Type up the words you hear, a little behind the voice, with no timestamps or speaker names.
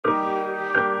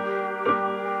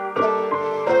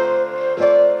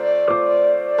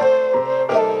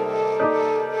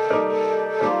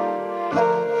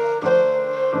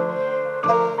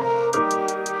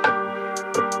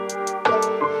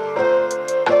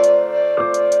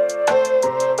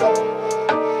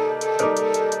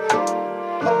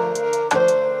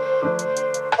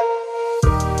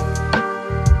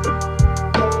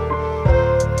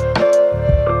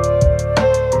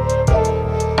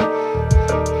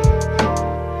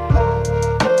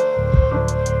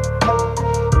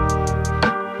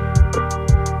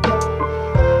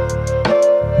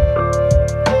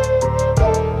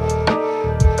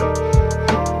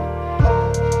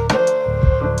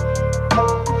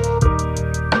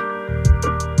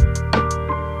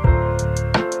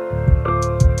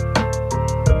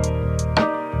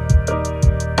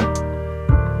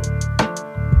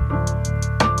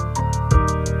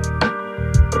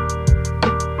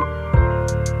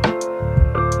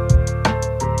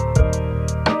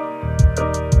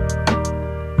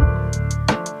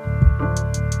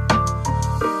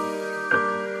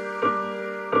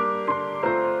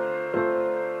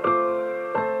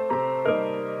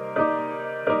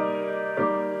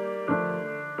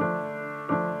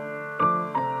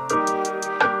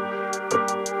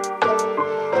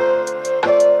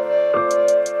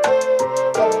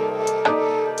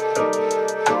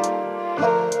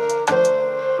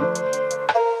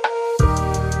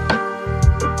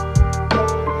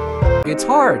It's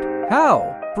hard.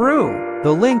 How? Brew.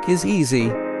 The link is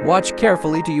easy. Watch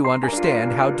carefully till you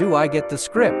understand how do I get the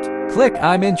script. Click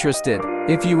I'm interested.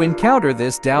 If you encounter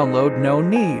this download, no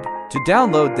need to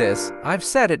download this. I've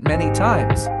said it many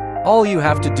times. All you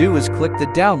have to do is click the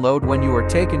download. When you are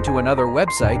taken to another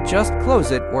website, just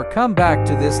close it or come back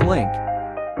to this link.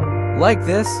 Like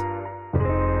this.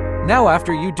 Now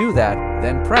after you do that,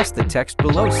 then press the text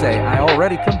below, say I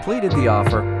already completed the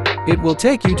offer. It will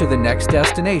take you to the next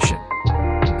destination.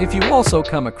 If you also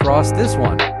come across this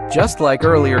one, just like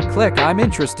earlier, click I'm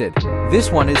interested.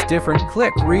 This one is different.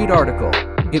 Click read article.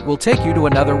 It will take you to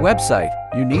another website.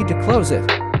 You need to close it.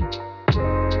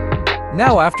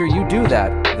 Now after you do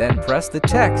that, then press the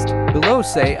text below,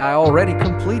 say I already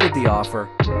completed the offer.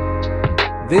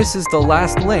 This is the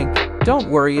last link. Don't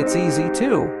worry, it's easy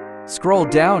too. Scroll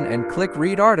down and click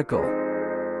read article.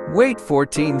 Wait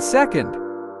 14 seconds.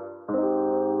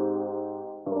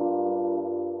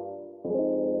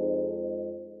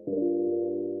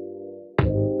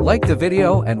 Like the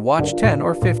video and watch 10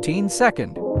 or 15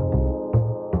 seconds.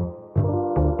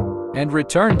 And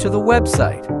return to the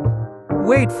website.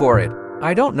 Wait for it.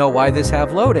 I don't know why this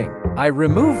have loading. I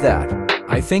remove that.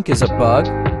 I think is a bug.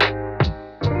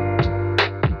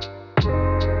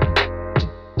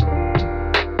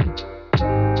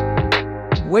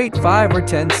 Wait 5 or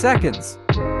 10 seconds.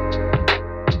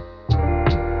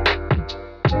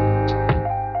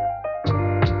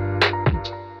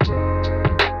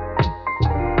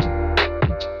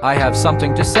 I have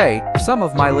something to say. Some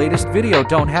of my latest video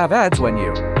don't have ads. When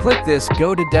you click this,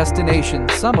 go to destination.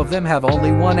 Some of them have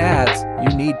only one ads.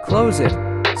 You need close it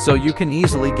so you can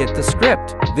easily get the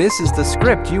script. This is the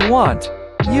script you want.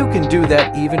 You can do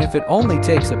that even if it only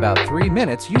takes about 3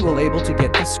 minutes. You will able to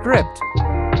get the script.